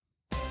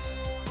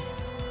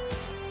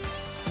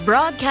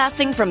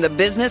Broadcasting from the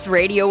Business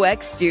Radio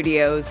X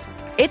studios,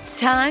 it's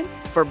time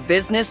for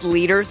Business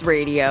Leaders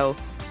Radio.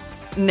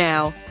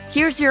 Now,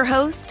 here's your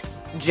host,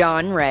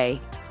 John Ray.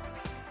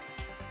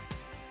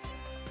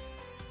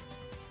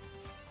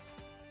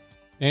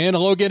 And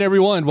hello again,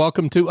 everyone.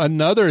 Welcome to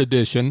another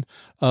edition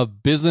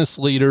of Business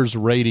Leaders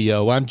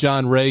Radio. I'm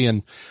John Ray,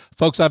 and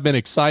folks, I've been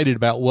excited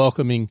about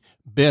welcoming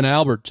Ben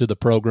Albert to the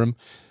program.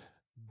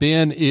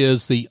 Ben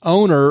is the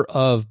owner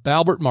of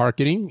Balbert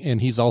Marketing,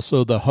 and he's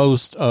also the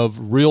host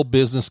of Real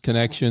Business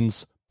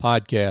Connections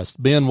podcast.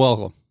 Ben,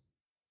 welcome.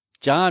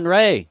 John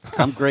Ray,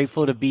 I'm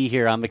grateful to be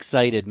here. I'm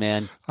excited,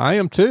 man. I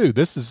am too.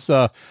 This is,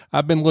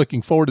 I've been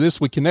looking forward to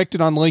this. We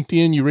connected on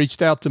LinkedIn. You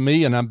reached out to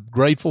me, and I'm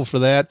grateful for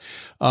that.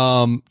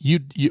 And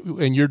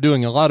you're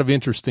doing a lot of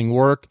interesting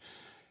work,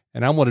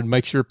 and I wanted to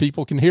make sure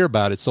people can hear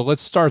about it. So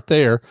let's start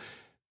there.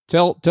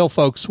 Tell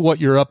folks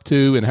what you're up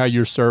to and how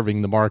you're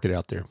serving the market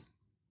out there.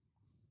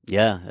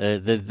 Yeah,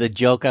 the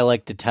joke I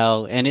like to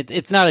tell, and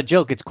it's not a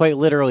joke, it's quite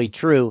literally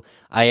true.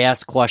 I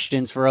ask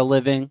questions for a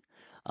living,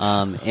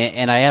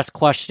 and I ask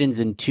questions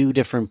in two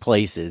different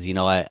places. You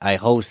know, I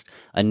host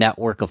a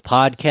network of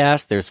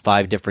podcasts. There's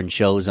 5 different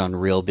shows on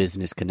Real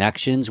Business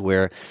Connections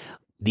where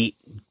the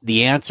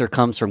answer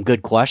comes from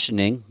good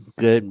questioning.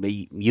 Good,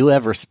 you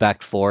have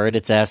respect for it.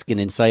 It's asking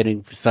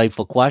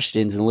insightful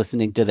questions and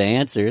listening to the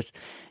answers.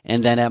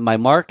 And then at my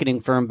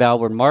marketing firm,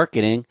 Balbert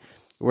Marketing,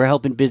 we're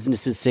helping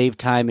businesses save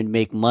time and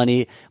make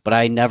money, but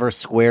I never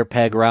square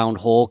peg round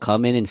hole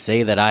come in and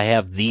say that I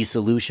have the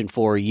solution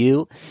for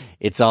you.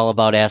 It's all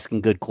about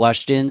asking good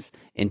questions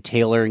and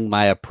tailoring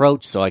my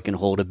approach so I can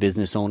hold a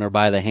business owner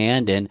by the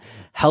hand and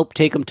help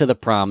take them to the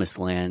promised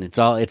land. It's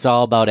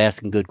all about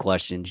asking good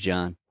questions,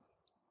 John.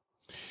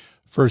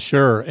 For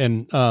sure.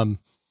 And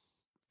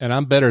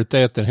I'm better at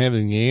that than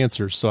having the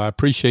answers. So I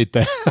appreciate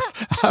that.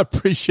 I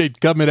appreciate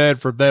coming at it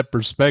from that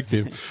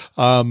perspective.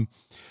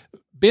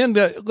 Ben,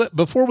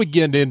 before we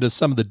get into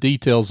some of the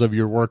details of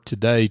your work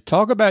today,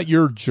 talk about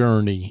your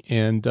journey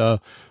and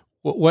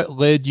what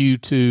led you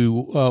to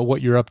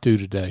what you're up to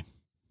today.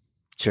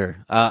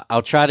 Sure.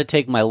 I'll try to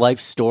take my life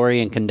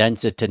story and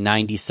condense it to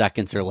 90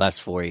 seconds or less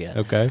for you.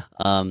 Okay.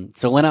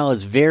 So when I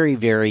was very,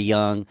 very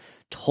young,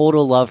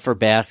 total love for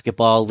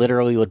basketball,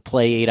 literally would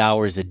play 8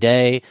 hours a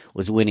day,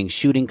 was winning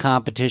shooting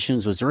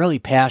competitions, was really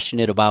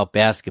passionate about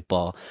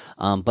basketball.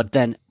 But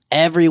then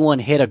everyone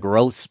hit a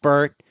growth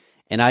spurt,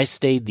 and I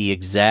stayed the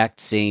exact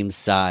same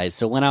size.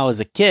 So when I was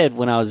a kid,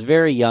 when I was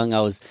very young,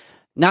 I was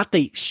not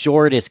the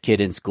shortest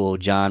kid in school,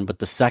 John, but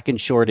the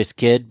second shortest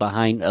kid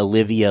behind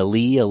Olivia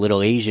Lee, a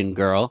little Asian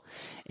girl.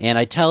 And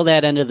I tell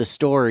that end of the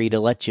story to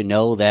let you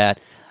know that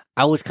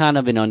I was kind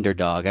of an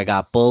underdog. I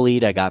got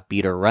bullied. I got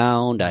beat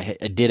around. I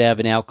did have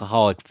an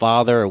alcoholic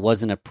father. It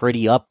wasn't a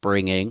pretty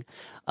upbringing.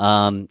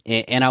 And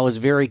I was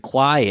very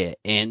quiet.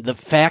 And the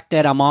fact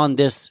that I'm on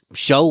this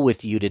show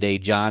with you today,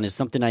 John, is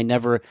something I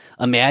never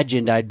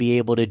imagined I'd be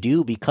able to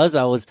do because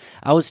I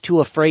was too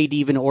afraid to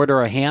even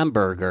order a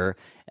hamburger.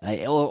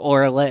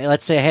 Or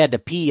let's say I had to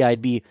pee,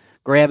 I'd be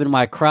grabbing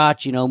my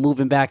crotch,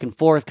 moving back and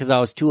forth because I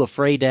was too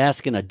afraid to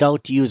ask an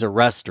adult to use a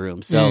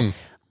restroom. So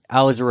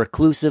I was a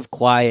reclusive,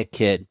 quiet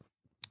kid.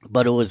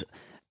 But it was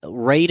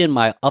right in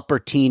my upper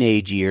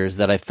teenage years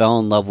that I fell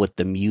in love with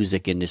the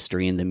music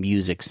industry and the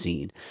music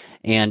scene.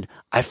 And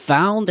I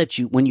found that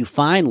when you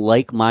find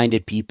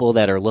like-minded people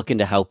that are looking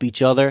to help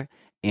each other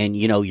and,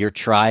 your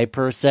tribe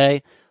per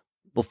se,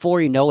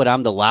 before you know it,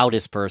 I'm the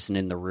loudest person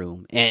in the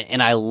room.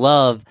 And I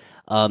love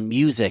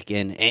music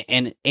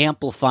and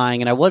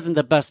amplifying. And I wasn't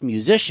the best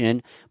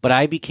musician, but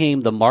I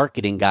became the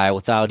marketing guy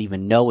without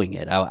even knowing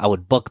it. I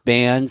would book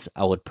bands.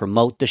 I would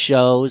promote the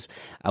shows.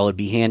 I would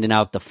be handing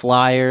out the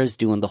flyers,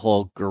 doing the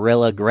whole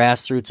guerrilla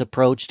grassroots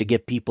approach to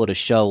get people to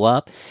show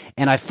up.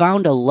 And I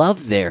found a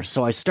love there.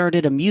 So I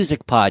started a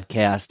music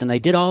podcast and I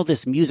did all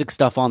this music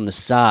stuff on the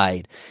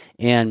side.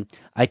 And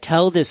I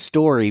tell this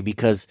story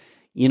because,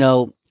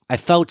 I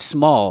felt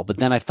small, but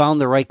then I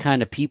found the right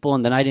kind of people,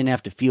 and then I didn't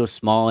have to feel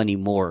small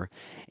anymore.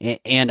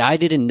 And I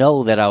didn't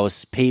know that I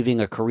was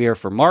paving a career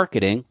for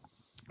marketing,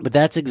 but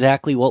that's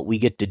exactly what we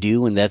get to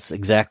do, and that's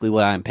exactly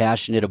what I'm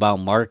passionate about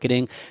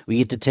marketing. We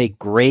get to take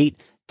great,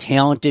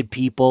 talented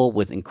people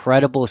with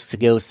incredible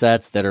skill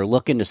sets that are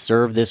looking to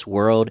serve this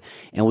world,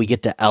 and we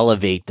get to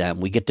elevate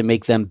them. We get to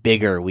make them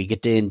bigger. We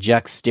get to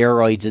inject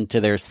steroids into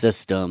their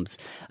systems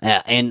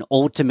and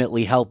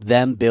ultimately help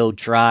them build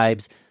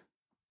tribes,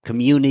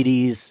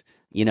 communities,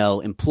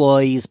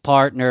 employees,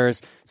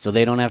 partners, so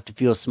they don't have to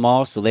feel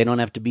small, so they don't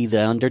have to be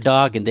the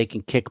underdog, and they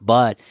can kick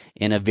butt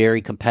in a very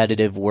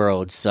competitive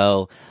world.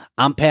 So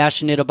I'm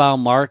passionate about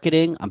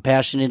marketing. I'm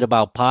passionate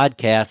about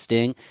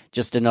podcasting,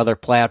 just another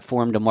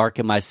platform to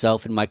market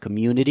myself and my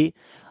community.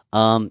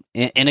 And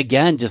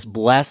again, just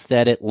blessed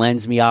that it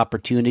lends me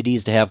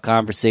opportunities to have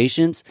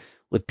conversations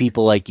with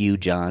people like you,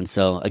 John.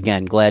 So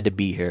again, glad to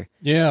be here.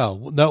 Yeah,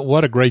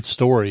 what a great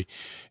story.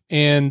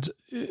 And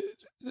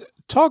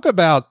talk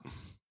about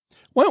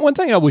one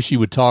thing I wish you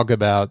would talk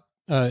about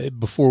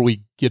before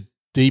we get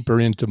deeper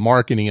into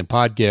marketing and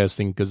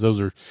podcasting, because those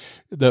are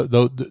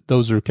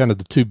those are kind of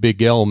the two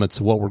big elements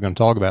of what we're going to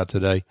talk about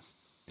today.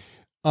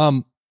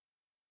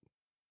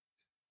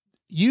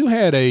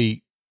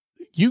 You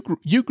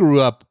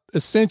grew up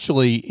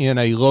essentially in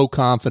a low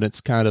confidence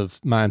kind of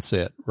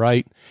mindset,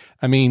 right?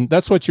 I mean,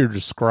 that's what you're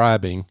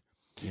describing.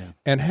 Yeah.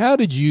 And how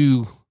did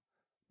you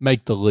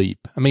make the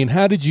leap? I mean,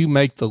 how did you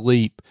make the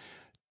leap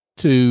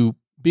to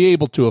be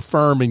able to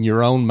affirm in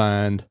your own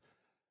mind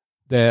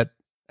that,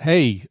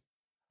 hey,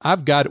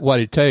 I've got what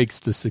it takes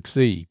to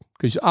succeed?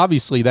 Because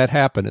obviously that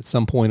happened at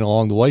some point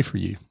along the way for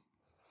you.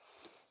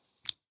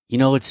 You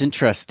know, it's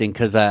interesting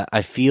because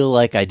I feel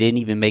like I didn't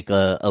even make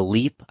a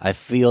leap. I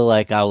feel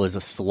like I was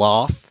a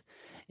sloth,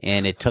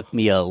 and it took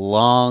me a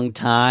long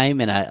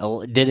time, and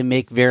I didn't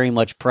make very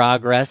much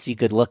progress. You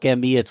could look at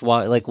me, it's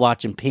like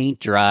watching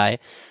paint dry.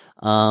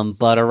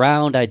 But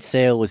around, I'd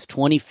say it was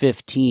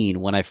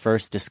 2015 when I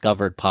first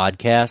discovered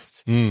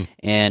podcasts,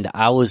 and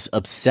I was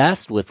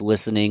obsessed with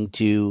listening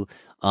to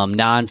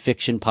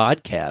nonfiction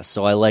podcasts.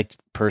 So I liked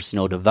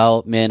personal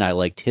development. I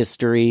liked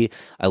history.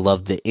 I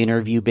loved the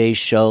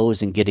interview-based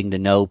shows and getting to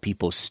know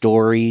people's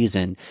stories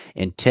and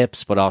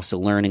tips, but also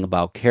learning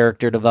about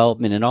character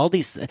development and all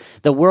these.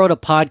 The world of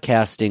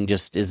podcasting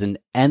just is an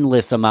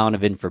endless amount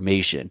of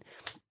information.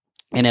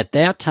 And at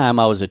that time,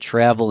 I was a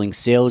traveling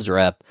sales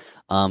rep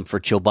for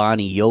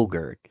Chobani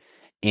Yogurt.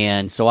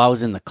 And so I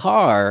was in the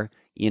car,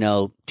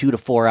 2 to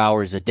 4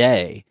 hours a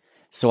day.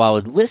 So I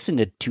would listen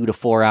to 2 to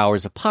 4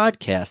 hours of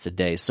podcasts a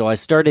day. So I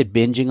started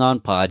binging on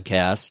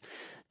podcasts.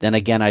 Then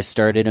again, I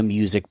started a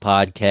music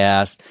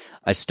podcast.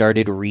 I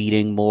started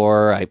reading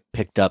more. I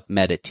picked up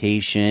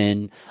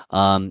meditation.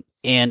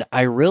 And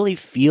I really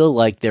feel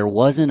like there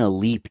wasn't a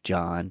leap,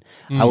 John.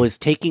 I was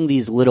taking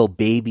these little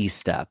baby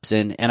steps.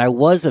 And I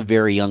was a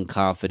very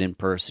unconfident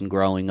person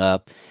growing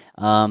up.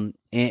 And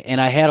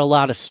I had a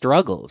lot of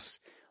struggles.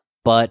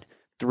 But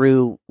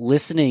through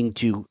listening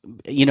to,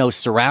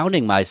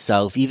 surrounding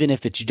myself, even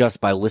if it's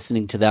just by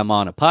listening to them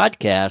on a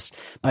podcast,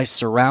 by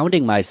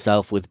surrounding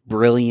myself with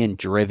brilliant,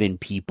 driven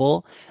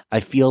people,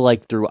 I feel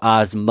like through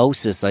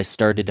osmosis, I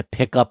started to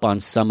pick up on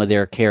some of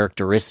their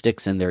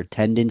characteristics and their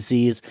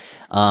tendencies.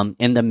 And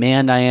the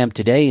man I am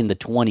today in the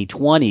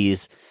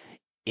 2020s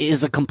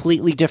is a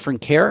completely different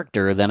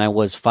character than I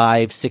was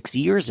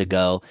 5-6 years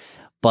ago.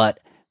 But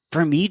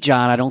for me,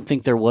 John, I don't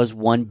think there was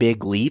one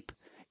big leap.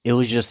 It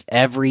was just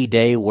every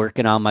day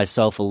working on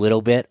myself a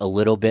little bit.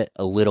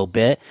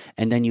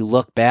 And then you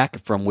look back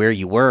from where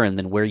you were and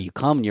then where you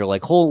come, and you're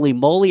like, holy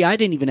moly, I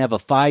didn't even have a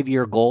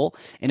 5-year goal.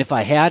 And if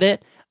I had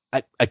it,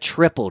 I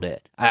tripled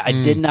it. I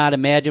did not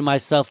imagine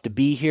myself to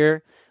be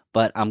here,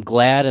 but I'm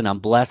glad and I'm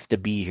blessed to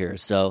be here.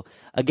 So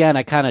again,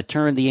 I kind of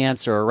turned the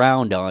answer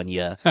around on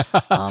you.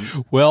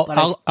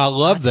 Well, I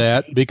love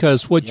that,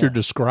 because what you're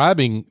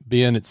describing,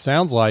 Ben, it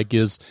sounds like,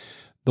 is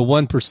the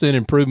 1%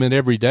 improvement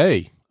every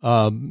day.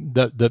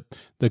 The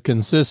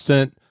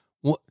consistent,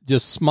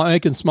 just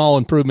making small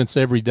improvements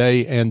every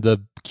day, and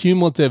the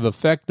cumulative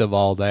effect of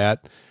all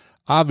that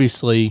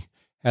obviously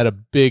had a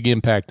big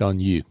impact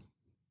on you.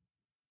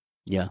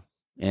 Yeah.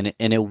 And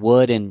it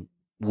would and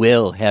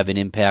will have an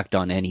impact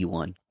on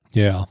anyone.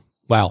 Yeah.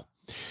 Wow.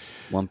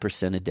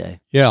 1% a day.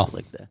 Yeah.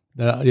 Like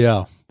that.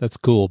 Yeah. That's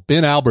cool.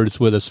 Ben Albert is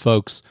with us,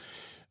 folks.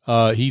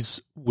 He's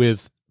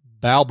with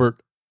Balbert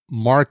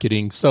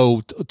Marketing.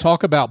 So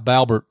talk about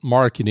Balbert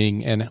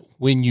Marketing and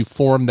when you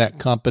formed that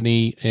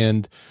company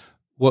and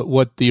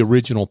what the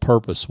original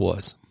purpose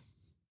was.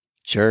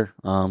 Sure.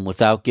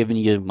 Without giving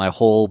you my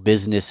whole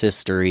business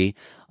history,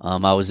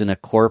 I was in a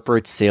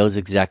corporate sales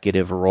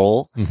executive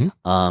role.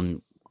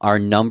 Our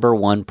number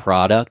one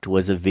product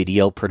was a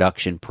video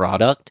production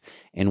product,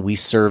 and we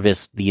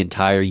serviced the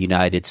entire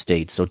United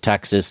States. So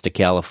Texas to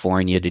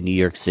California to New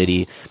York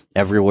City,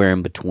 everywhere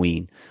in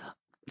between.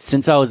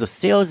 Since I was a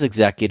sales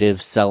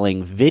executive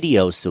selling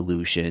video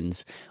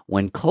solutions,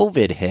 when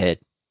COVID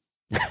hit,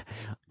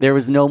 there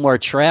was no more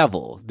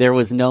travel. There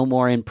was no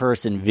more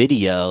in-person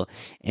video,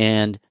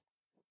 and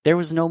there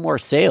was no more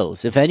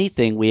sales. If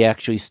anything, we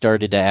actually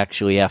started to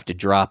have to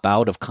drop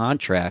out of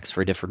contracts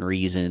for different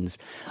reasons.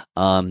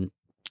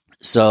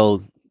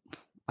 So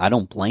I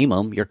don't blame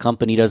them. Your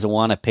company doesn't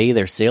want to pay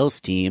their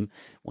sales team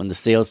when the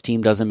sales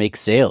team doesn't make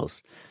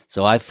sales.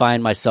 So I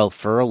find myself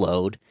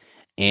furloughed.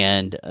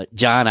 And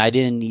John, I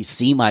didn't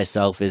see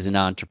myself as an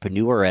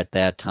entrepreneur at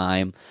that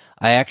time.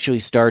 I actually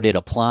started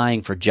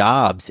applying for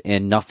jobs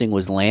and nothing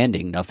was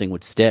landing, nothing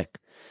would stick.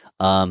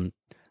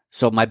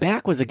 So my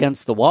back was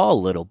against the wall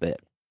a little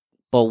bit.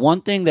 But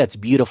one thing that's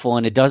beautiful,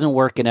 and it doesn't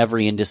work in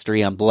every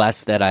industry, I'm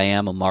blessed that I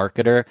am a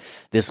marketer.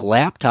 This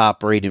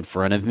laptop right in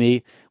front of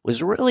me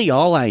was really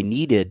all I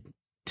needed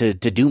to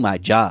do my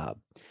job.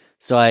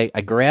 So I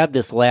grabbed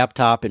this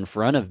laptop in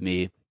front of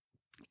me,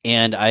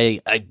 and I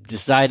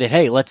decided,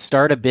 hey, let's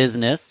start a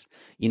business.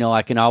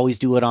 I can always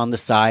do it on the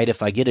side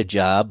if I get a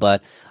job,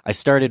 but I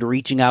started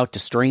reaching out to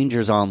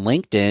strangers on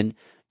LinkedIn,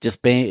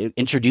 just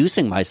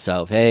introducing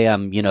myself. Hey,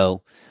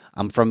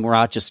 I'm from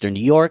Rochester,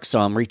 New York, so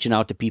I'm reaching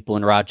out to people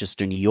in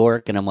Rochester, New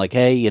York, and I'm like,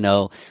 hey,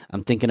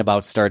 I'm thinking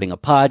about starting a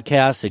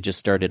podcast. I just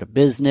started a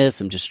business.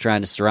 I'm just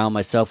trying to surround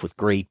myself with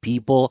great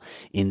people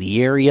in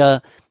the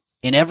area.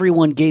 And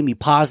everyone gave me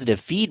positive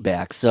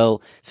feedback. So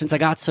since I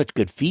got such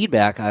good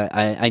feedback,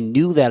 I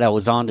knew that I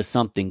was onto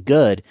something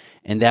good.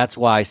 And that's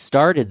why I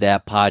started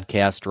that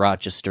podcast,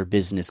 Rochester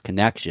Business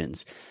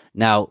Connections.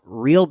 Now,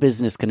 Real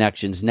Business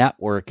Connections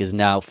Network is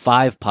now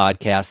 5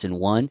 podcasts in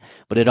one,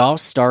 but it all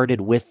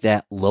started with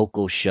that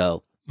local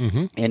show.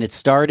 Mm-hmm. And it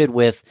started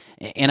with,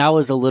 and I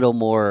was a little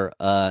more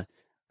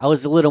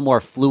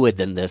fluid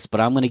than this,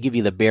 but I'm going to give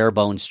you the bare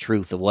bones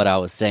truth of what I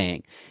was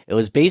saying. It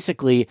was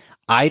basically,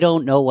 I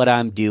don't know what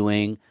I'm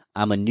doing.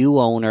 I'm a new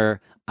owner.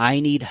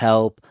 I need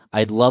help.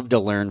 I'd love to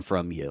learn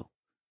from you.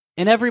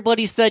 And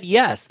everybody said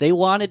yes. They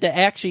wanted to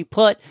actually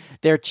put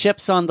their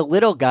chips on the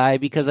little guy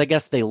because I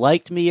guess they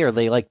liked me or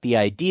they liked the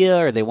idea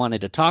or they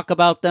wanted to talk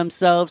about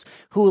themselves.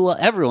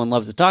 Everyone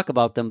loves to talk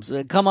about them.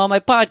 So come on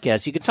my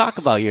podcast. You can talk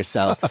about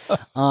yourself.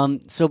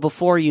 So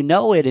before you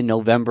know it, in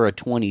November of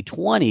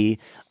 2020,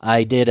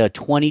 I did a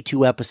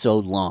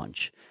 22-episode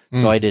launch.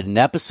 So I did an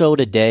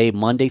episode a day,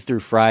 Monday through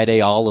Friday,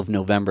 all of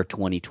November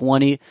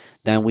 2020.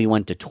 Then we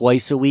went to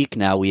twice a week.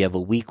 Now we have a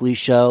weekly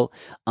show.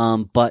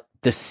 But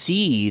the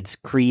seeds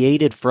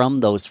created from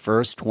those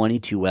first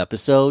 22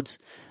 episodes,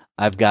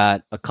 I've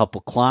got a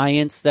couple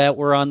clients that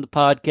were on the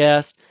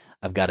podcast.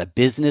 I've got a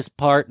business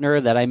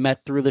partner that I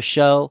met through the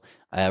show.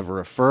 I have a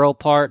referral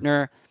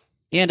partner.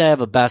 And I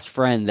have a best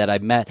friend that I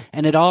met.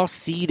 And it all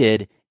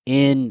seeded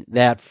in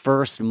that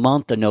first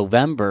month of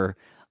November,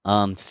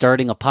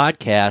 starting a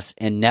podcast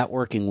and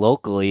networking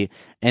locally.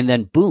 And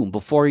then boom,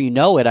 before you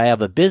know it, I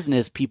have a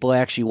business. People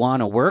actually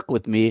want to work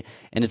with me.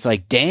 And it's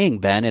like, dang,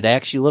 Ben, it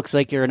actually looks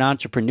like you're an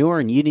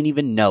entrepreneur and you didn't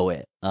even know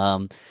it.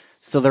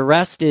 So the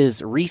rest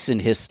is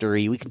recent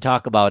history. We can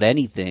talk about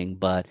anything,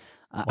 but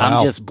wow.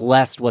 I'm just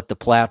blessed what the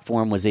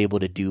platform was able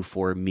to do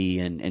for me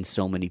and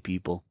so many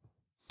people.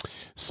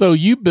 So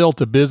you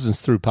built a business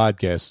through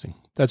podcasting.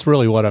 That's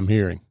really what I'm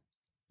hearing.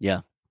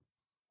 Yeah.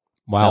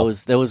 Wow.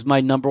 That was my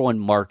number one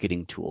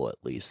marketing tool,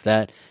 at least.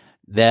 That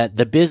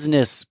the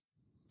business,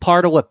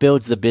 part of what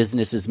builds the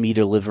business is me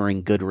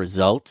delivering good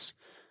results.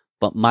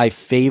 But my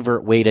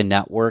favorite way to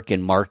network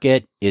and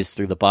market is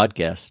through the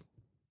podcast.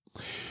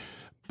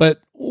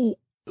 But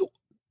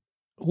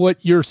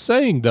what you're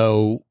saying,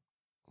 though,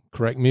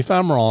 correct me if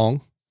I'm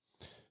wrong,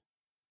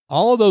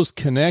 all of those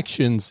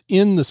connections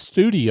in the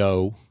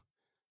studio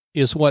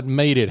is what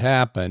made it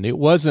happen. It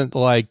wasn't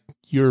like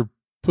you're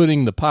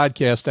putting the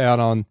podcast out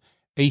on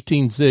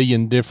 18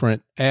 zillion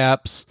different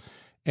apps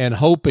and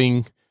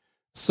hoping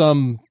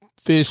some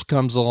fish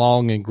comes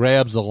along and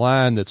grabs a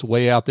line that's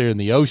way out there in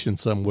the ocean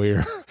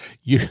somewhere.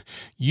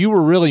 You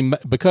were really,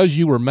 because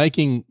you were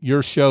making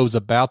your shows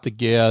about the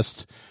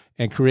guest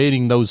and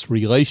creating those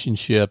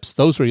relationships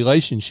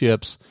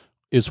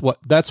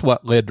that's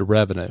what led to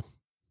revenue.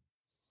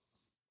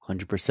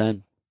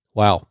 100%.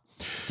 Wow.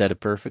 Said it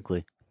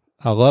perfectly.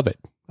 I love it.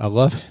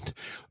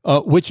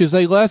 Which is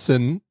a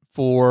lesson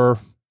for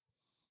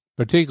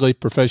particularly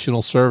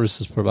professional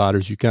services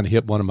providers. You kind of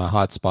hit one of my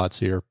hot spots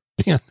here,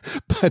 Ben,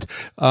 but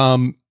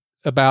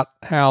about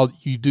how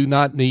you do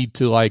not need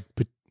to, like,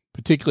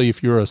 particularly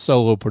if you're a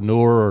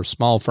solopreneur or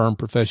small firm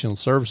professional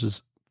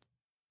services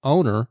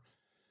owner,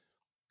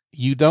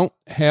 you don't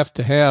have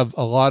to have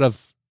a lot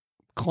of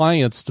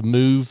clients to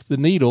move the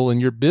needle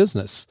in your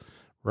business,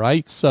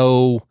 right?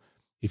 So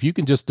if you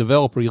can just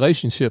develop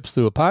relationships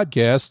through a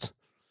podcast,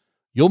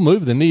 you'll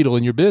move the needle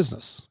in your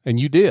business. And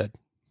you did.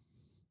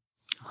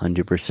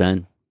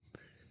 100%.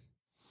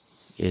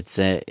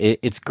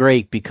 It's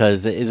great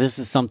because this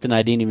is something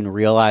I didn't even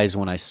realize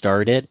when I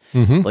started.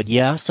 Mm-hmm. But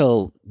yeah,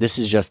 so this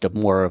is just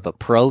more of a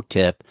pro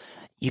tip.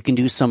 You can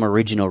do some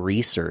original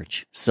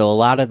research. So a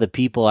lot of the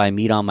people I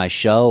meet on my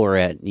show or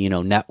at,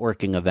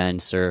 networking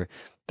events or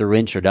through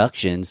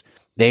introductions,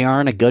 they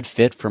aren't a good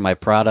fit for my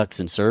products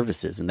and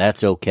services, and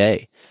that's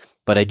okay.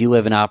 But I do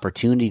have an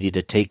opportunity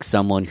to take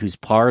someone who's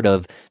part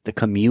of the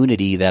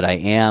community that I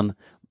am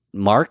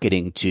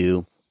marketing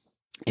to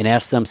and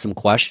ask them some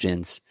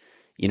questions.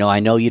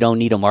 I know you don't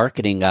need a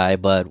marketing guy,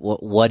 but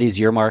what is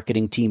your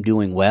marketing team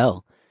doing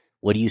well?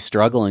 What are you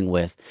struggling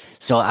with?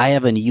 So I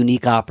have a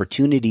unique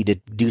opportunity to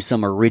do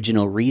some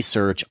original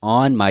research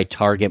on my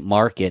target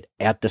market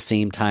at the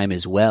same time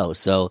as well.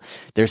 So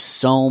there's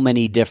so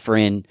many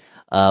different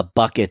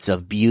buckets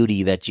of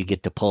beauty that you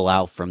get to pull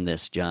out from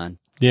this, John.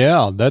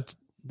 Yeah,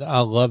 I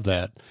love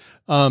that.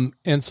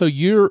 And so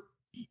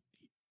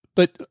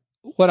but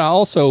what I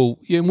also,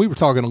 and we were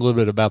talking a little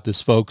bit about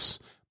this, folks,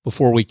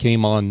 before we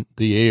came on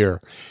the air,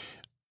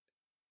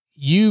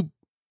 you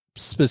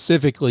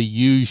specifically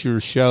use your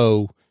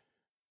show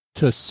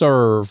to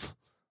serve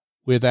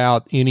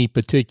without any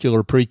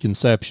particular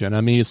preconception.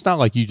 I mean, it's not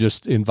like you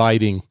just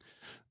inviting,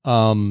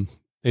 as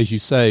you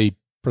say,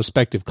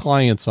 prospective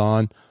clients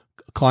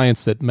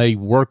that may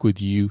work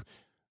with you.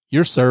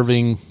 You're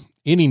serving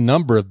any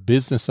number of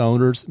business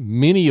owners,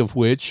 many of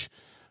which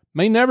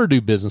may never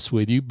do business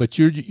with you, but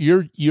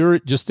you're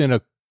just in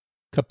a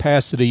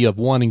capacity of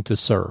wanting to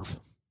serve.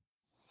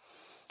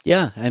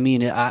 Yeah, I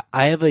mean, I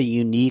have a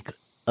unique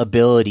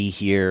ability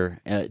here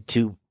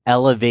to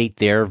elevate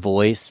their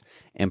voice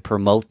and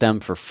promote them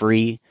for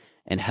free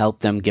and help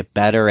them get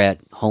better at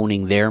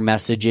honing their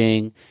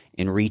messaging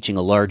and reaching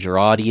a larger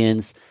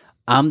audience.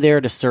 I'm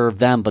there to serve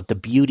them, but the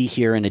beauty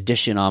here, in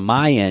addition on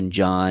my end,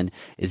 John,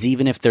 is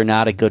even if they're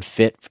not a good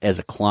fit as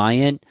a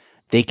client,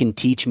 they can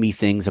teach me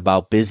things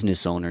about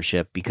business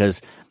ownership,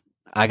 because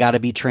I got to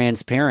be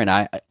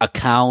transparent.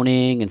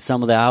 Accounting and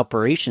some of the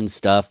operation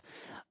stuff,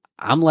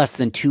 I'm less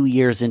than 2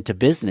 years into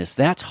business.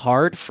 That's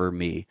hard for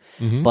me.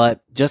 Mm-hmm.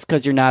 But just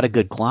because you're not a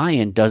good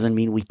client doesn't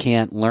mean we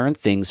can't learn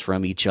things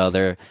from each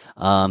other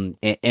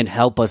and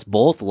help us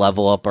both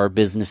level up our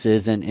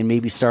businesses and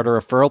maybe start a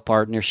referral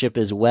partnership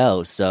as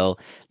well. So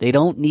they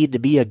don't need to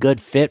be a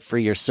good fit for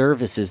your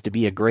services to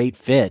be a great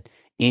fit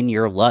in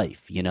your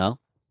life, you know?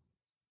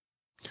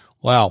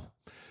 Wow.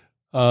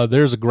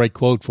 There's a great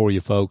quote for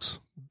you, folks,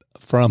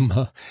 from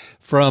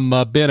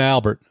Ben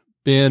Albert.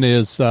 Ben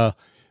is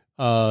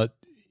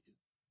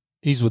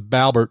he's with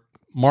Balbert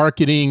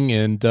Marketing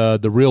and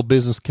the Real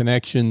Business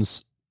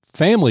Connections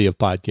family of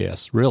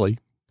podcasts, really,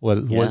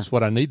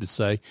 what I need to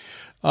say.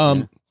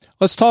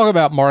 Let's talk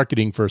about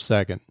marketing for a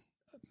second.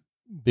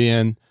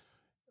 Ben,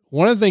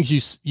 one of the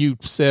things you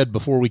said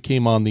before we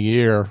came on the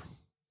air,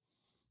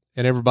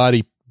 and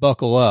everybody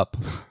buckle up,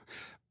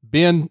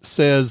 Ben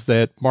says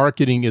that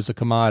marketing is a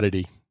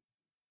commodity.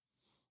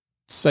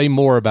 Say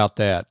more about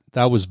that.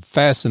 I was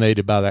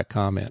fascinated by that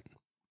comment.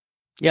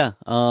 Yeah,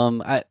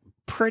 I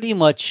pretty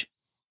much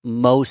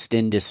most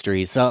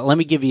industries. So let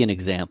me give you an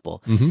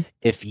example. Mm-hmm.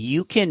 If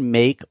you can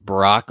make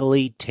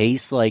broccoli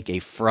taste like a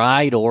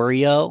fried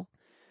Oreo,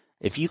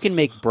 if you can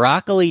make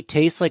broccoli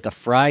taste like a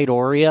fried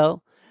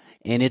Oreo,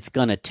 and it's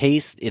going to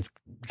taste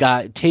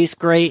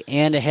great,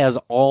 and it has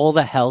all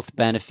the health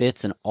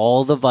benefits and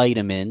all the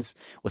vitamins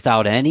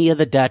without any of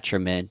the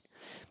detriment,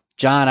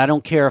 John, I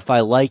don't care if I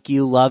like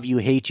you, love you,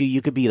 hate you.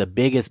 You could be the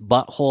biggest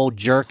butthole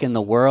jerk in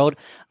the world.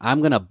 I'm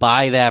going to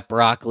buy that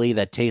broccoli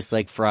that tastes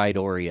like fried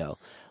Oreo.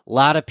 A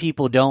lot of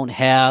people don't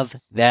have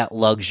that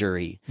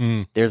luxury.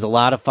 There's a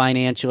lot of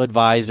financial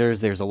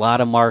advisors. There's a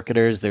lot of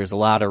marketers. There's a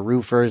lot of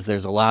roofers.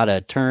 There's a lot of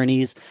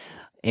attorneys.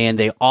 And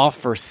they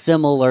offer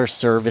similar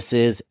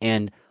services,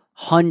 and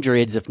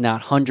hundreds, if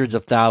not hundreds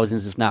of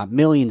thousands, if not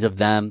millions of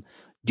them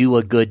do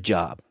a good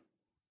job.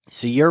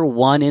 So you're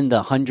one in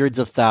the hundreds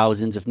of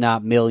thousands, if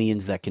not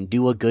millions, that can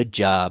do a good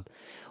job.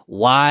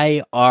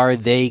 Why are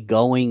they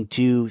going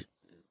to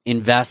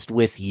invest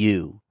with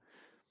you?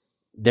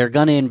 They're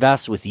going to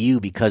invest with you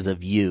because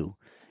of you.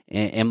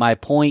 And my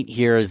point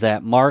here is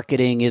that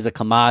marketing is a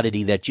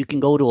commodity that you can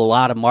go to a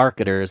lot of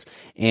marketers,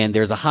 and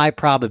there's a high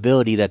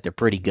probability that they're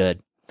pretty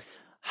good.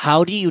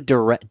 How do you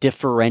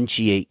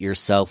differentiate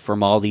yourself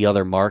from all the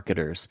other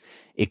marketers?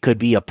 It could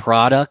be a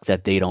product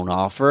that they don't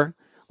offer.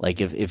 Like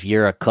if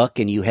you're a cook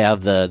and you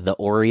have the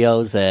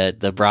Oreos,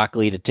 the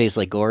broccoli that tastes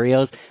like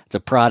Oreos, it's a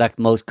product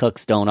most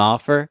cooks don't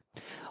offer.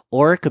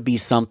 Or it could be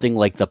something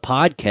like the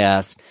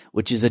podcast,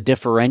 which is a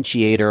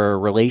differentiator or a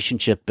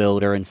relationship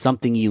builder and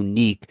something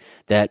unique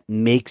that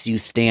makes you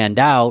stand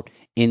out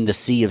in the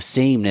sea of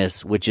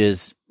sameness, which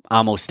is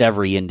almost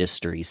every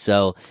industry.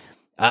 So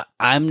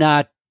I'm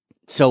not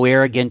so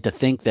arrogant to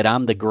think that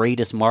I'm the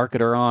greatest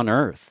marketer on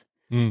earth.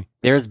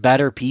 There's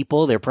better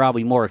people. They're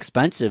probably more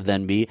expensive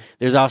than me.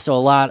 There's also a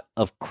lot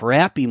of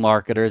crappy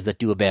marketers that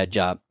do a bad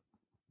job.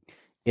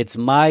 It's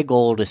my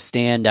goal to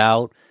stand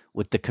out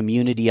with the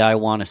community I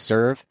want to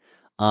serve.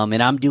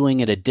 And I'm doing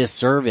it a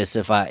disservice.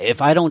 If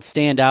I don't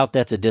stand out,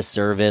 that's a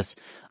disservice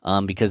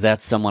because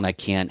that's someone I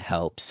can't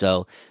help.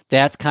 So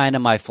that's kind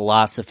of my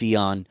philosophy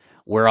on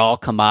we're all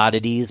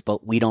commodities,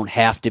 but we don't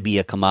have to be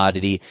a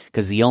commodity,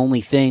 because the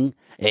only thing,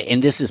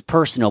 and this is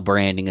personal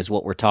branding is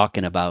what we're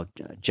talking about,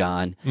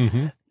 John.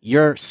 Mm-hmm.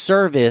 Your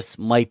service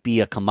might be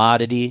a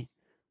commodity,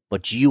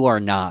 but you are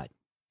not.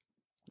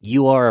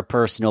 You are a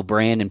personal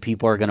brand, and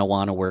people are going to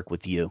want to work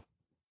with you.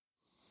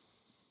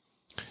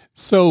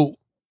 So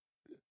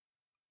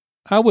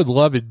I would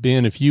love it,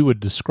 Ben, if you would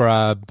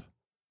describe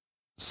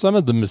some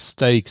of the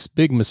mistakes,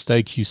 big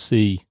mistakes you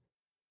see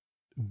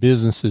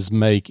businesses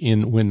make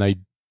when they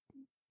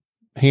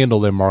handle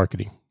their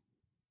marketing.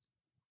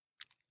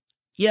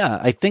 Yeah,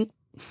 I think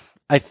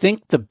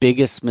the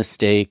biggest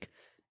mistake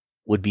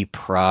would be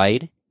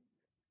pride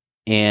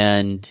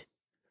and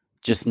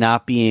just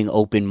not being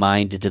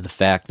open-minded to the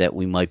fact that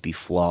we might be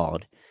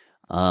flawed.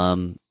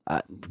 I'll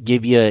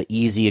give you an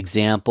easy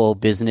example.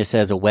 Business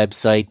has a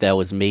website that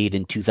was made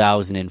in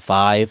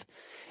 2005.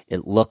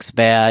 It looks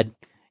bad.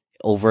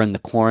 Over in the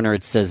corner,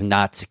 it says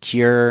not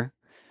secure.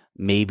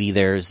 Maybe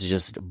there's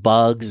just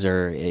bugs,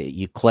 or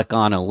you click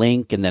on a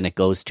link and then it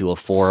goes to a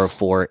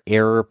 404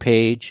 error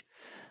page.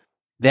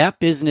 That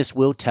business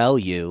will tell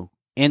you,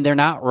 and they're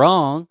not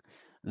wrong,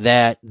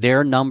 that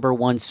their number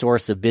one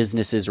source of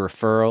business is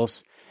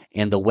referrals,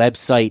 and the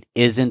website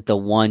isn't the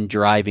one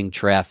driving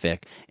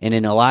traffic. And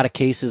in a lot of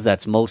cases,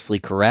 that's mostly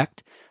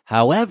correct.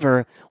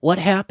 However, what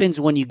happens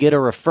when you get a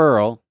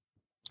referral?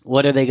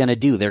 What are they going to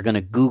do? They're going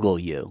to Google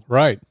you.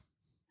 Right.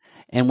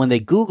 And when they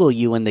Google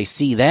you and they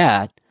see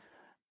that,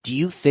 do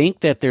you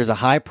think that there's a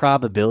high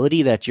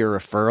probability that your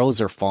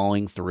referrals are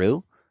falling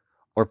through,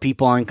 or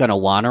people aren't going to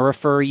want to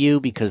refer you?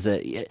 Because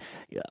a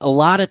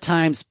lot of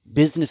times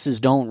businesses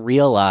don't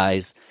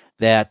realize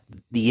that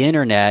the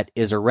internet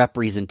is a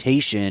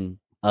representation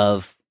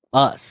of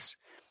us,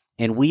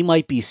 and we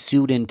might be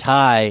suit and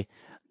tie,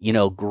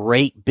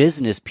 great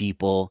business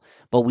people,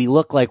 but we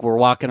look like we're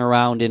walking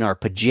around in our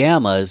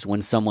pajamas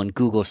when someone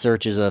Google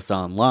searches us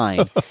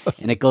online.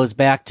 And it goes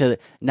back to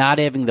not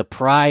having the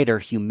pride or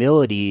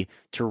humility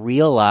to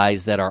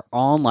realize that our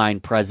online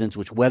presence,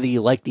 which whether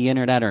you like the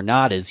internet or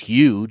not is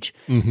huge,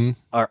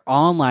 our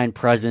online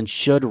presence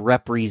should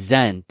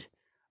represent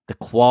the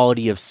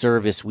quality of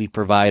service we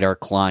provide our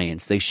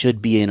clients. They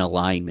should be in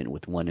alignment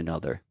with one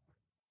another.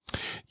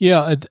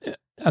 Yeah,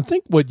 I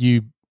think what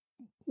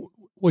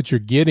you're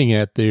getting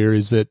at there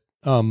is that,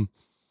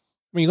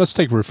 let's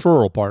take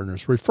referral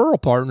partners.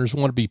 Referral partners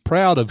want to be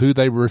proud of who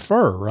they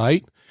refer,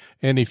 right?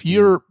 And if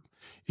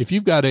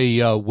you've got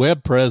a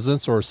web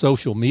presence or a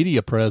social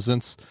media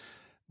presence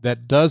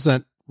that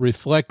doesn't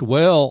reflect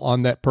well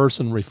on that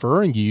person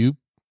referring you,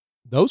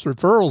 those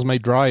referrals may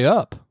dry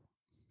up.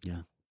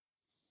 Yeah.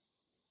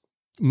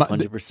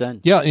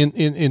 100%. Yeah.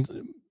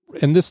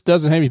 And this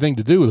doesn't have anything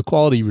to do with the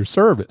quality of your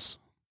service.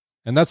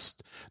 And that's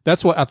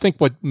what I think.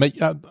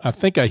 I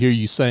think I hear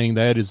you saying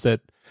that is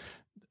that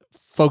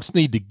folks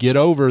need to get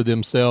over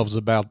themselves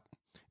about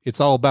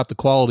it's all about the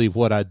quality of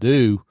what I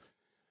do,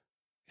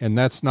 and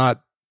that's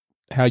not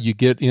how you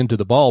get into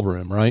the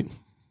ballroom, right?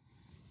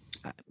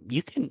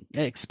 You can,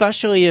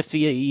 especially if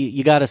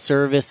you got a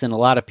service and a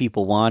lot of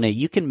people want it,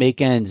 you can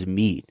make ends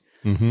meet,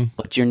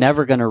 but you're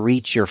never going to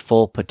reach your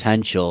full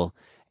potential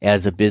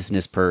as a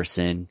business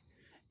person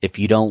if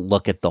you don't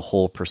look at the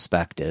whole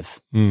perspective.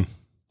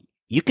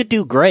 You could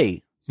do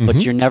great,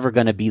 but you're never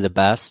going to be the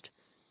best.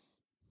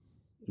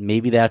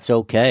 Maybe that's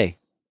okay.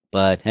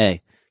 But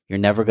hey, you're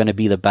never going to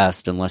be the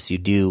best unless you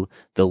do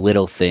the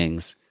little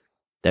things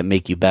that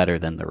make you better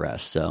than the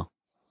rest.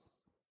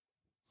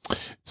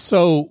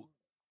 So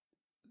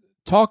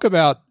talk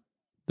about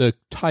the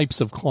types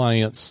of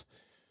clients,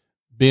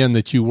 Ben,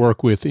 that you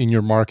work with in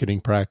your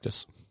marketing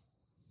practice.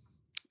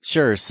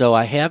 Sure. So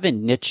I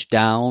haven't niched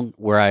down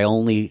where I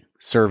only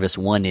service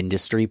one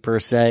industry per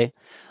se.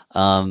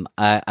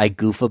 I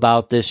goof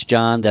about this,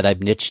 John, that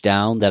I've niched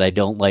down, that I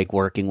don't like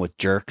working with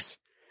jerks.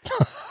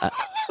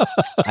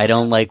 I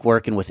don't like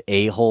working with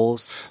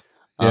a-holes.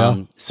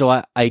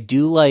 So I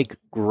do like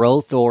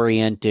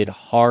growth-oriented,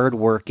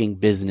 hard-working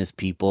business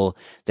people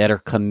that are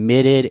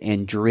committed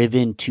and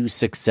driven to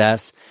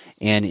success.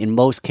 And in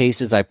most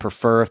cases, I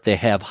prefer if they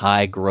have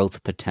high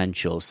growth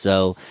potential.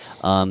 So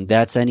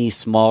that's any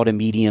small to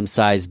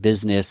medium-sized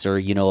business or,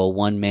 a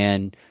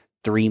one-man,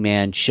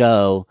 three-man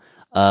show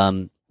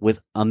with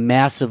a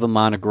massive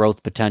amount of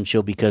growth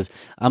potential, because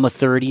I'm a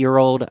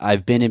 30-year-old.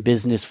 I've been in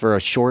business for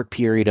a short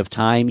period of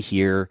time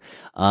here.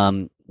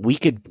 We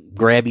could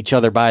grab each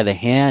other by the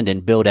hand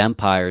and build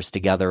empires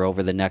together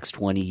over the next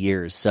 20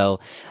 years. So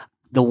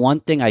the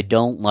one thing I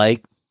don't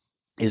like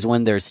is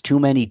when there's too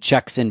many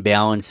checks and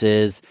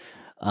balances,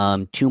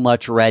 too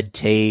much red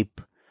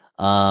tape,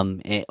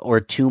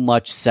 or too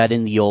much set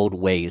in the old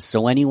ways.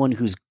 So anyone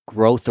who's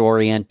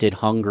growth-oriented,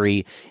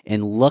 hungry,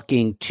 and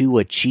looking to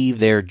achieve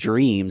their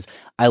dreams,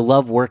 I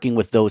love working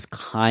with those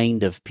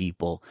kind of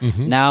people.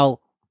 Now,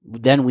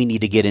 then we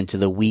need to get into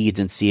the weeds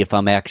and see if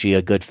I'm actually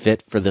a good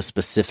fit for the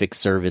specific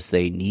service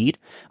they need.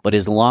 But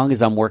as long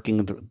as I'm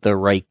working the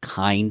right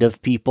kind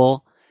of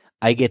people,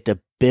 I get to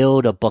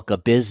build a book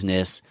of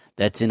business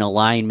that's in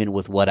alignment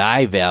with what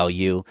I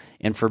value.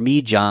 And for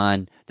me,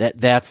 John,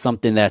 that's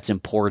something that's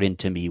important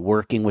to me,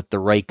 working with the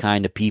right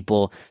kind of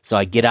people. So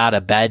I get out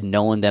of bed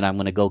knowing that I'm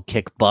going to go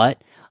kick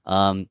butt.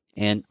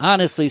 And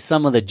honestly,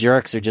 some of the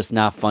jerks are just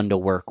not fun to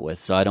work with.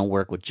 So I don't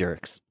work with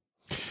jerks.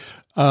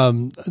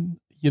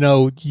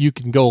 You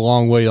can go a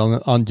long way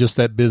on just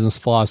that business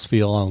philosophy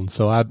alone.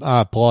 So I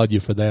applaud you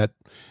for that,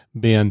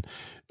 Ben.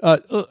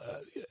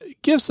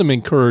 Give some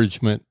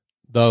encouragement,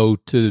 though,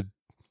 to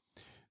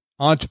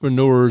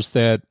entrepreneurs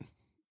that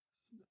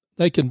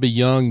they can be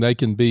young, they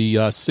can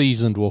be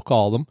seasoned, we'll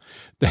call them,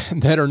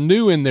 that are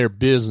new in their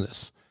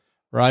business,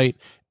 right?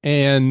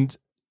 And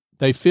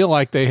they feel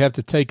like they have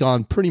to take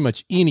on pretty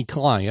much any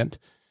client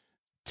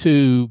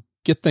to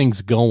get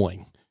things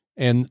going.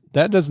 And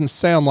that doesn't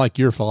sound like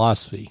your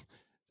philosophy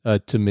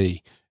to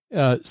me.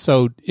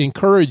 So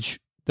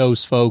encourage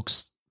those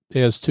folks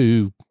as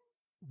to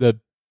the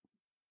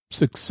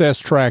success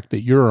track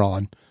that you're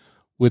on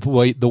with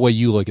the way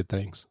you look at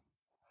things.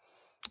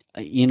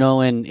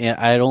 And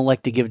I don't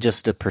like to give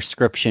just a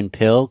prescription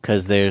pill,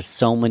 because there's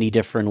so many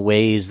different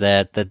ways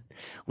that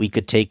we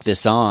could take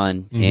this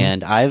on.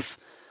 And I've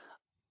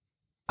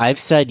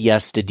said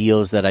yes to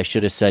deals that I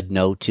should have said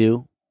no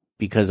to,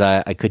 because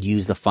I could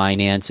use the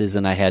finances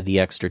and I had the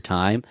extra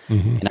time.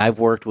 And I've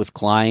worked with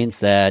clients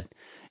that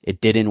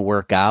it didn't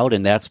work out,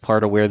 and that's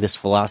part of where this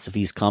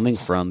philosophy is coming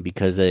from,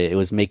 because it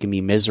was making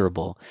me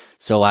miserable.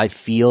 So I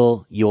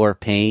feel your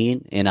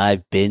pain, and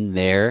I've been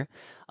there.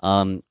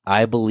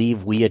 I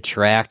believe we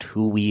attract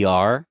who we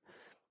are.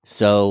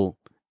 So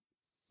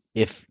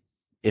if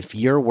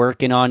you're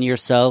working on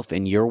yourself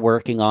and you're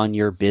working on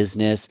your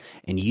business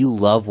and you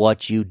love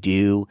what you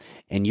do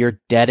and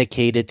you're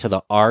dedicated to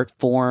the art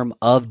form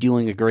of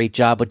doing a great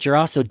job, but you're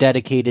also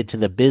dedicated to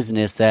the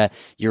business that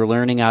you're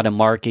learning how to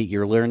market,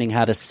 you're learning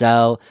how to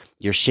sell,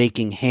 you're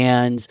shaking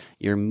hands,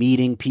 you're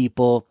meeting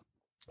people.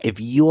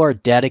 If you are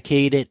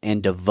dedicated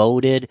and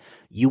devoted,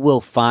 you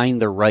will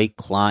find the right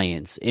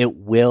clients. It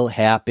will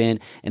happen,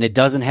 and it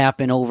doesn't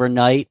happen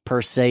overnight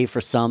per se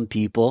for some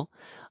people.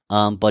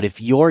 But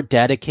if you're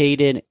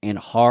dedicated and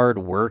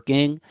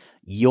hardworking,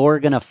 you're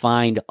going to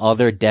find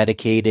other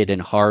dedicated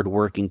and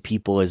hardworking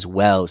people as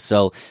well.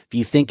 So if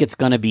you think it's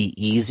going to be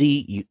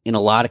easy, in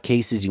a lot of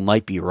cases, you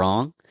might be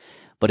wrong.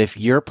 But if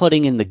you're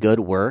putting in the good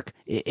work,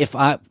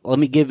 let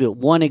me give you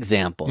one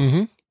example.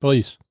 Mm-hmm.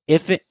 Please.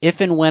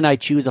 If and when I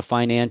choose a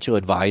financial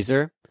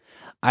advisor,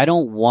 I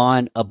don't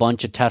want a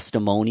bunch of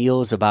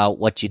testimonials about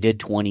what you did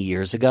 20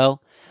 years ago.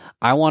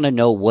 I want to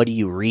know, what are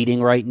you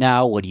reading right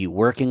now? What are you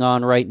working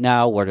on right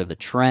now? What are the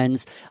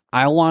trends?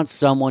 I want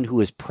someone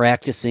who is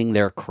practicing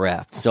their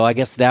craft. So I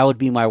guess that would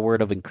be my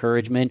word of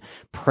encouragement.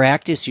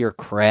 Practice your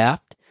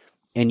craft,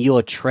 and you'll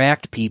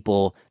attract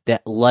people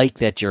that like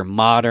that you're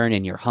modern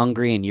and you're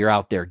hungry and you're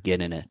out there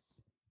getting it.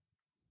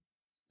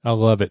 I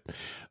love it.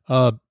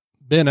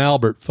 Ben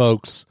Albert,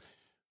 folks,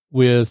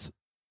 with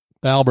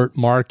Albert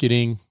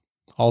Marketing.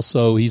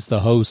 Also, he's the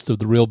host of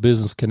the Real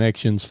Business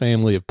Connections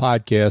family of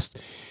podcasts.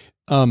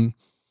 Ben,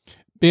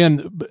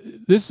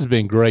 this has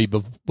been great,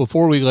 but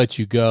before we let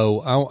you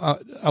go,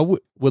 I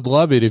would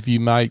love it if you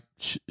might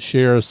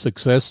share a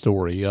success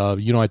story. You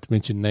don't have to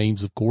mention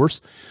names, of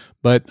course,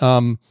 but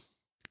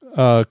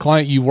a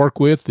client you work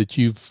with that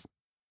you've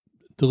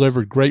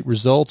delivered great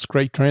results,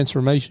 great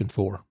transformation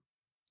for.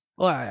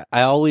 Well,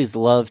 I always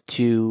love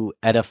to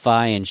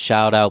edify and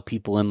shout out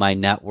people in my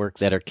network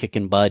that are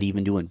kicking butt,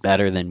 even doing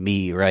better than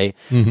me, right?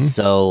 Mm-hmm.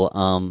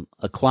 So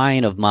a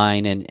client of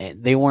mine,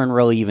 and they weren't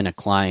really even a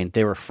client,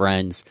 they were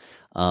friends,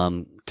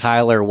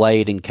 Tyler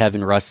White and Kevin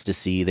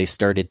Rustici, they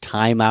started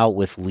Time Out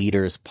with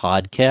Leaders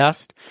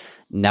podcast.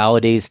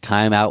 Nowadays,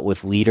 Time Out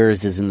with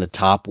Leaders is in the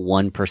top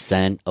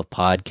 1% of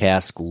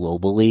podcasts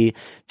globally.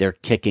 They're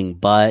kicking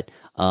butt.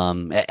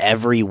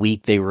 Every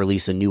week they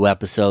release a new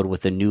episode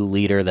with a new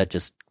leader that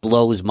just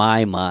blows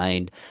my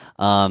mind.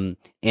 And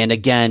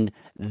again,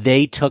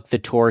 they took the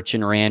torch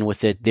and ran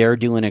with it. They're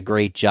doing a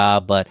great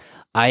job, but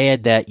I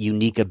had that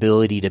unique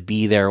ability to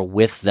be there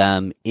with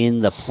them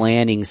in the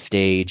planning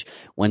stage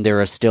when they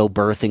were still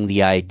birthing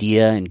the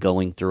idea and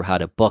going through how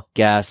to book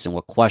guests and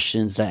what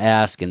questions to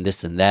ask and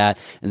this and that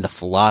and the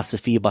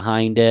philosophy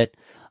behind it.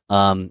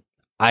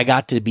 I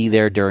got to be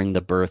there during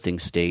the birthing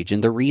stage.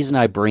 And the reason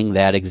I bring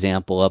that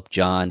example up,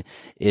 John,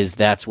 is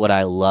that's what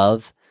I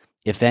love.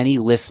 If any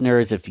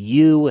listeners, if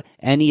you,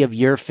 any of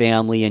your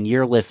family and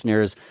your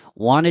listeners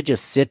want to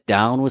just sit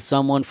down with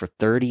someone for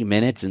 30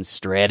 minutes and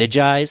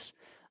strategize,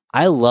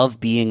 I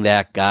love being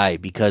that guy,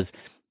 because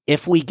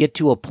if we get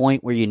to a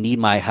point where you need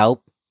my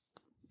help,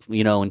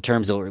 in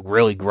terms of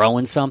really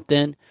growing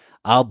something,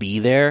 I'll be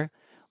there.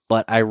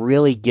 But I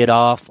really get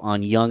off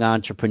on young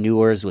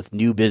entrepreneurs with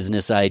new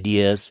business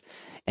ideas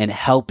and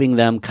helping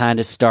them kind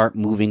of start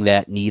moving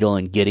that needle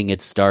and getting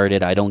it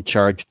started. I don't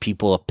charge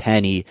people a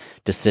penny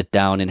to sit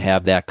down and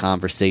have that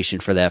conversation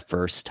for that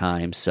first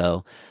time.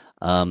 So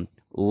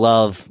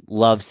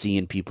love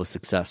seeing people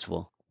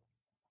successful.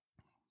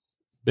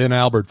 Ben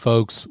Albert,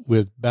 folks,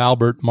 with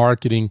Albert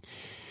Marketing.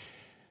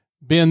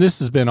 Ben, this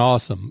has been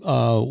awesome.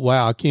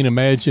 Wow, I can't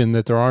imagine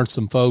that there aren't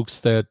some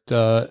folks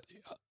that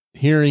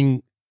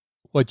hearing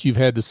what you've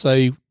had to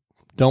say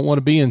don't want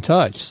to be in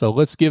touch. So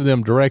let's give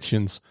them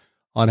directions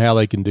on how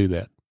they can do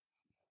that.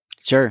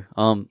 Sure.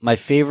 My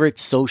favorite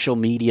social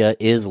media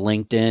is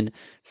LinkedIn.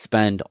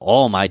 Spend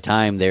all my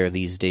time there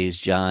these days,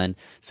 John.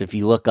 So if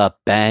you look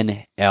up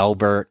Ben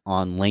Albert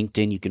on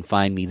LinkedIn, you can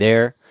find me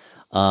there.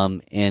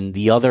 And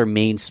the other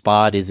main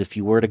spot is if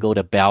you were to go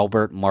to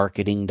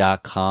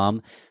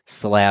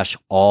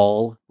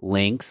balbertmarketing.com/all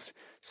links.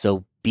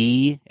 So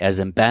B as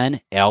in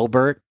Ben,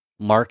 Albert,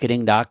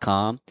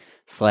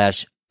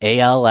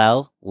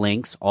 marketing.com/ALL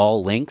links,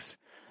 all links.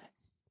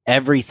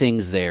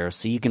 Everything's there.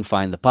 So you can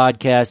find the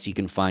podcast, you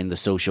can find the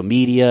social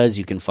medias,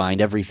 you can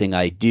find everything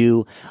I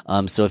do.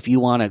 So if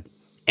you want to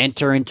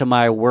enter into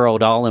my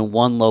world all in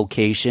one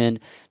location,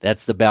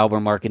 that's the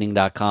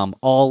balbertmarketing.com,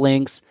 all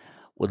links.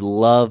 Would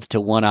love to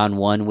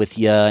one-on-one with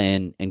you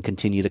and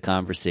continue the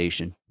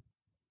conversation.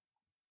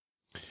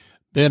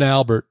 Ben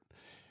Albert,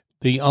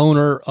 the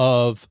owner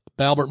of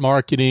Albert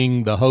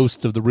Marketing, the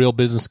host of the Real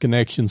Business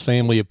Connections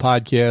family of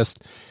podcasts.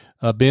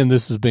 Ben,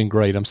 this has been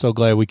great. I'm so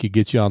glad we could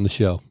get you on the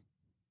show.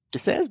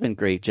 This has been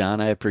great, John.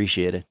 I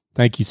appreciate it.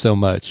 Thank you so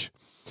much.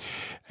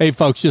 Hey,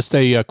 folks, just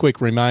a quick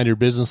reminder,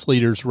 Business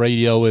Leaders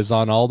Radio is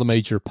on all the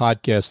major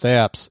podcast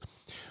apps.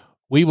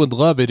 We would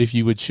love it if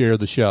you would share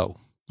the show.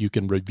 You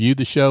can review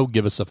the show,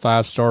 give us a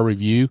 5-star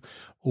review,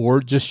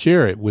 or just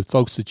share it with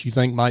folks that you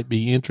think might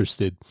be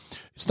interested.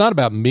 It's not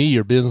about me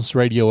or Business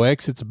Radio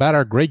X. It's about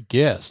our great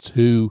guest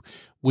who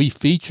we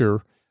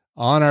feature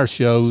on our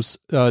shows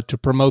to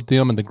promote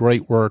them and the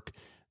great work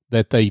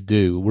that they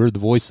do. We're the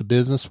voice of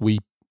business. We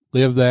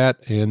live that.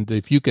 And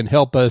if you can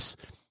help us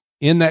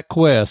in that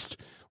quest,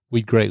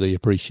 we'd greatly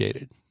appreciate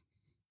it.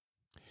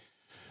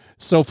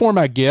 So for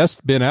my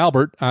guest, Ben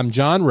Albert, I'm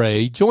John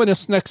Ray. Join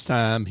us next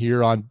time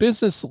here on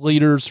Business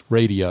Leaders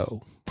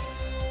Radio.